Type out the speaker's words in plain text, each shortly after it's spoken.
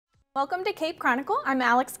Welcome to Cape Chronicle. I'm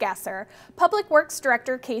Alix Gasser. Public Works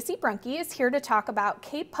Director Casey Brunke is here to talk about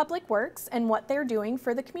Cape Public Works and what they're doing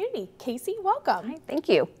for the community. Casey, welcome. Hi, thank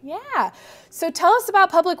you. Yeah. So tell us about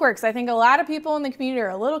Public Works. I think a lot of people in the community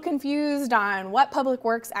are a little confused on what Public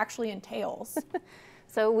Works actually entails.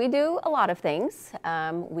 So we do a lot of things.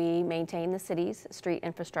 We maintain the city's street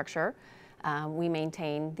infrastructure. We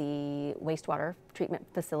maintain the wastewater treatment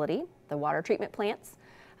facility, the water treatment plants.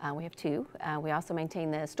 We have two. We also maintain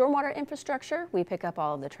the stormwater infrastructure. We pick up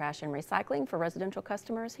all of the trash and recycling for residential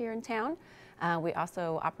customers here in town. We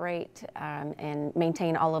also operate and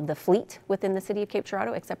maintain all of the fleet within the city of Cape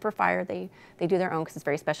Girardeau, except for fire. They do their own because it's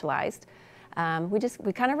very specialized.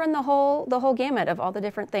 We kind of run the whole gamut of all the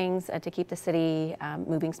different things to keep the city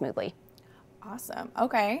moving smoothly. Awesome.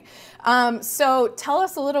 Okay. So tell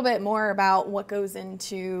us a little bit more about what goes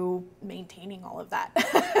into maintaining all of that.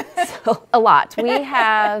 So, a lot. We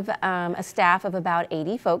have a staff of about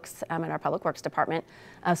 80 folks in our Public Works Department,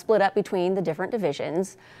 split up between the different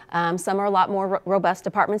divisions. Some are a lot more robust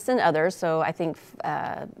departments than others, so I think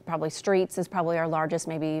probably streets is probably our largest,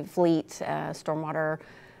 maybe fleet, stormwater,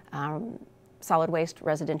 solid waste,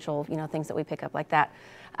 residential, things that we pick up like that.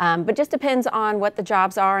 But just depends on what the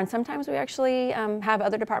jobs are, and sometimes we actually have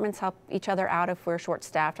other departments help each other out if we're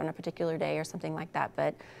short-staffed on a particular day or something like that.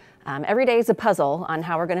 But every day is a puzzle on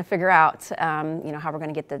how we're going to figure out, how we're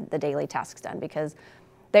going to get the daily tasks done, because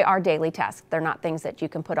they are daily tasks. They're not things that you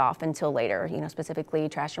can put off until later. Specifically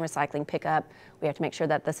trash and recycling pickup. We have to make sure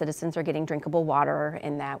that the citizens are getting drinkable water,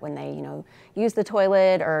 and that when they, use the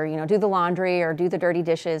toilet or do the laundry or do the dirty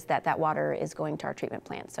dishes, that water is going to our treatment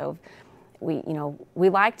plant. So we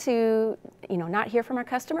like to, not hear from our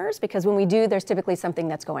customers, because when we do, there's typically something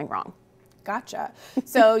that's going wrong. Gotcha.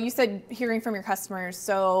 So you said hearing from your customers.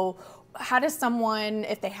 So how does someone,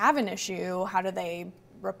 if they have an issue, how do they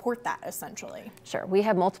report that essentially? Sure. We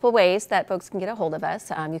have multiple ways that folks can get a hold of us.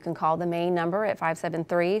 You can call the main number at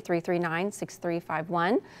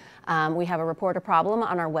 573-339-6351. We have a report a problem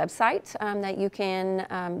on our website that you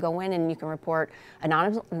can go in and you can report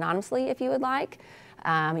anonymously if you would like.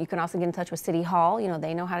 You can also get in touch with City Hall.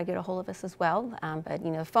 They know how to get a hold of us as well. But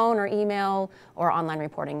phone or email or online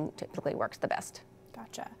reporting typically works the best.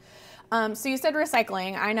 Gotcha. So you said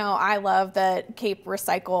recycling. I know I love that Cape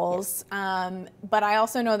recycles, yes. But I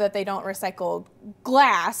also know that they don't recycle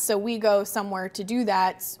glass, so we go somewhere to do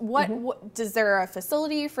that. What is there a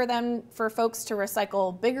facility for folks to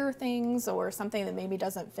recycle bigger things or something that maybe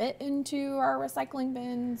doesn't fit into our recycling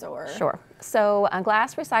bins? Or Sure. So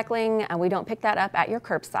glass recycling, we don't pick that up at your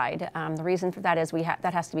curbside. The reason for that is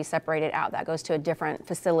that has to be separated out. That goes to a different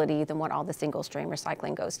facility than what all the single stream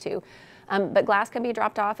recycling goes to. But glass can be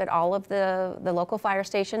dropped off at all of the local fire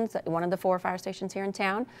stations, one of the 4 fire stations here in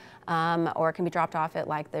town, or it can be dropped off at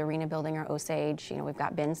like the Arena Building or Osage. We've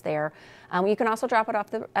got bins there. You can also drop it off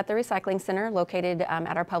at the recycling center located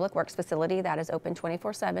at our Public Works facility. That is open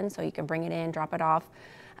 24/7, so you can bring it in, drop it off.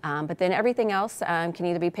 But then everything else can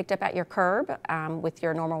either be picked up at your curb with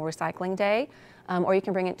your normal recycling day, or you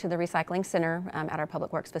can bring it to the recycling center at our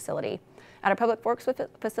Public Works facility. At our Public Works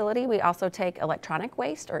facility, we also take electronic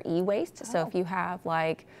waste or e-waste. Oh. So if you have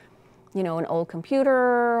like, an old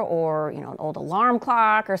computer or, an old alarm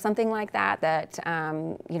clock or something like that,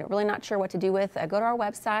 really not sure what to do with, go to our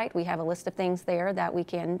website. We have a list of things there that we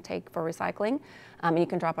can take for recycling, and you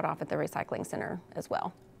can drop it off at the recycling center as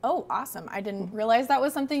well. Oh, awesome. I didn't realize that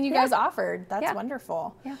was something you guys offered. That's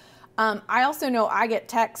wonderful. Yeah. I also know I get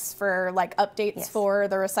texts for like updates for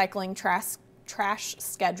the recycling trash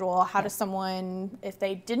schedule. How does someone, if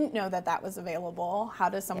they didn't know that was available, how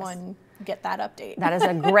does someone get that update? That is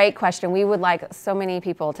a great question. We would like so many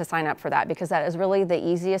people to sign up for that, because that is really the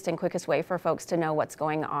easiest and quickest way for folks to know what's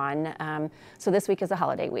going on. So this week is a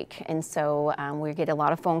holiday week, and so we get a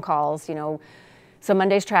lot of phone calls, So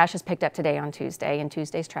Monday's trash is picked up today on Tuesday, and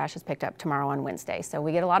Tuesday's trash is picked up tomorrow on Wednesday. So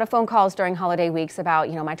we get a lot of phone calls during holiday weeks about,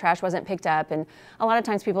 my trash wasn't picked up, and a lot of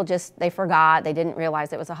times people they forgot, they didn't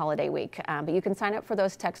realize it was a holiday week. But you can sign up for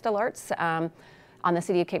those text alerts on the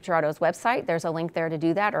City of Cape Girardeau's website. There's a link there to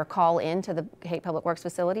do that, or call in to the Cape Public Works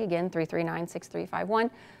facility, again,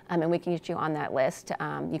 339-6351, and we can get you on that list.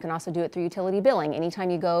 You can also do it through utility billing.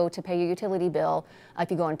 Anytime you go to pay your utility bill,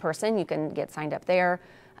 if you go in person, you can get signed up there.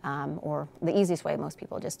 Or the easiest way, most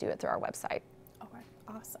people just do it through our website. Okay,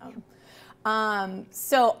 awesome.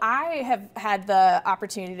 So I have had the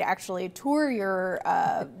opportunity to actually tour your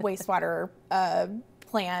wastewater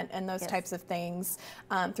plant and those types of things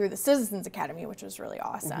through the Citizens Academy, which was really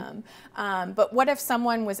awesome. But what if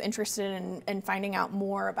someone was interested in finding out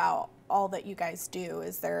more about all that you guys do.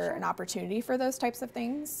 Is there an opportunity for those types of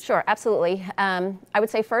things? Sure, absolutely. I would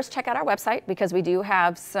say first check out our website, because we do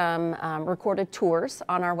have some recorded tours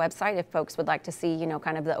on our website if folks would like to see, you know,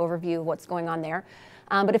 kind of the overview of what's going on there.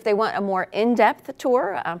 But if they want a more in-depth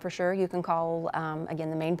tour, for sure, you can call, again,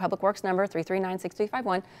 the main Public Works number,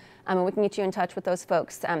 339-6351, and we can get you in touch with those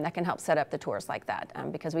folks that can help set up the tours like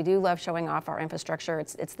that, because we do love showing off our infrastructure.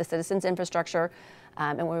 It's the citizens' infrastructure,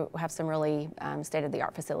 and we have some really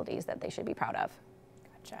state-of-the-art facilities that they should be proud of.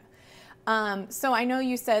 Gotcha. So I know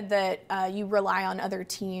you said that you rely on other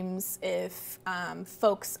teams if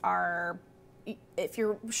folks are, if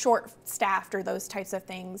you're short-staffed or those types of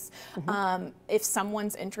things. If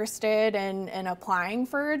someone's interested in applying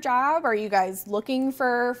for a job, are you guys looking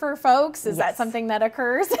for folks? Is that something that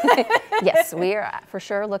occurs? Yes, we are for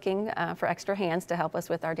sure looking for extra hands to help us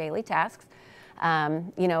with our daily tasks.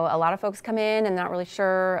 You know, a lot of folks come in and not really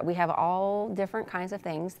sure. We have all different kinds of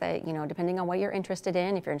things that, you know, depending on what you're interested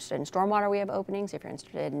in. If you're interested in stormwater, we have openings. If you're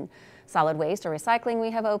interested in solid waste or recycling,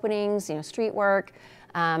 we have openings, you know, street work.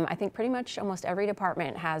 I think pretty much almost every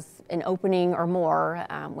department has an opening or more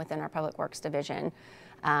within our Public Works division.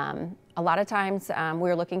 A lot of times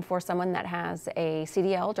we're looking for someone that has a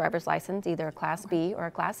CDL driver's license, either a Class B or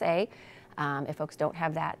a Class A. If folks don't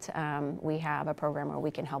have that, we have a program where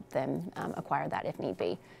we can help them acquire that if need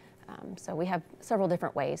be. So we have several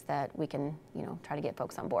different ways that we can, you know, try to get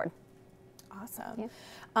folks on board. Awesome.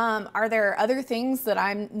 Yeah. Are there other things that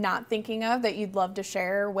I'm not thinking of that you'd love to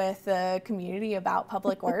share with the community about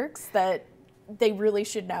Public Works that they really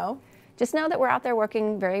should know? Just know that we're out there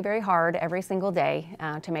working very, very hard every single day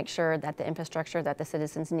to make sure that the infrastructure that the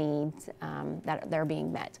citizens need, that they're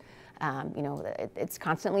being met. You know, it's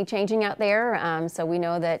constantly changing out there, so we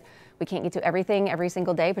know that we can't get to everything every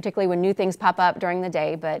single day, particularly when new things pop up during the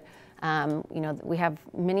day, but you know, we have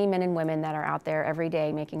many men and women that are out there every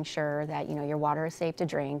day making sure that, you know, your water is safe to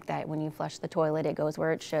drink, that when you flush the toilet, it goes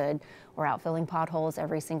where it should. We're out filling potholes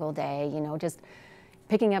every single day, you know, just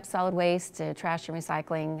picking up solid waste to trash and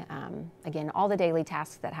recycling. Again, all the daily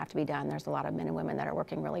tasks that have to be done. There's a lot of men and women that are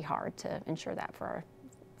working really hard to ensure that for our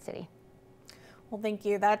city. Well, thank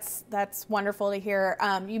you. That's wonderful to hear.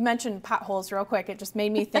 You mentioned potholes real quick. It just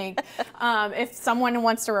made me think, if someone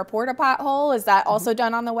wants to report a pothole, is that also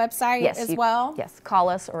done on the website as well? Yes, call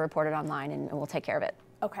us or report it online and we'll take care of it.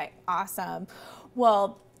 Okay, awesome.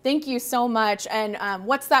 Well, thank you so much. And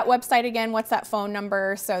what's that website again? What's that phone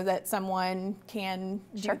number so that someone can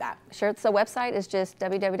do that? Sure. So the website is just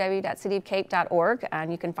www.cityofcape.org,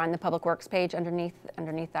 and you can find the Public Works page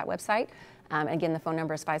underneath that website. Again, the phone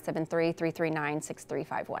number is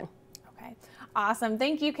 573-339-6351. Okay, awesome.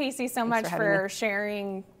 Thank you, Casey, so much for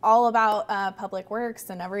sharing all about Public Works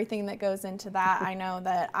and everything that goes into that. I know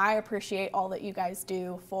that I appreciate all that you guys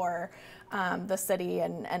do for the city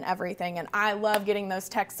and everything. And I love getting those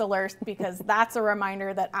text alerts because that's a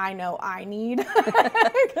reminder that I know I need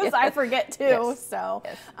because I forget too. So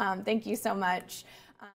thank you so much.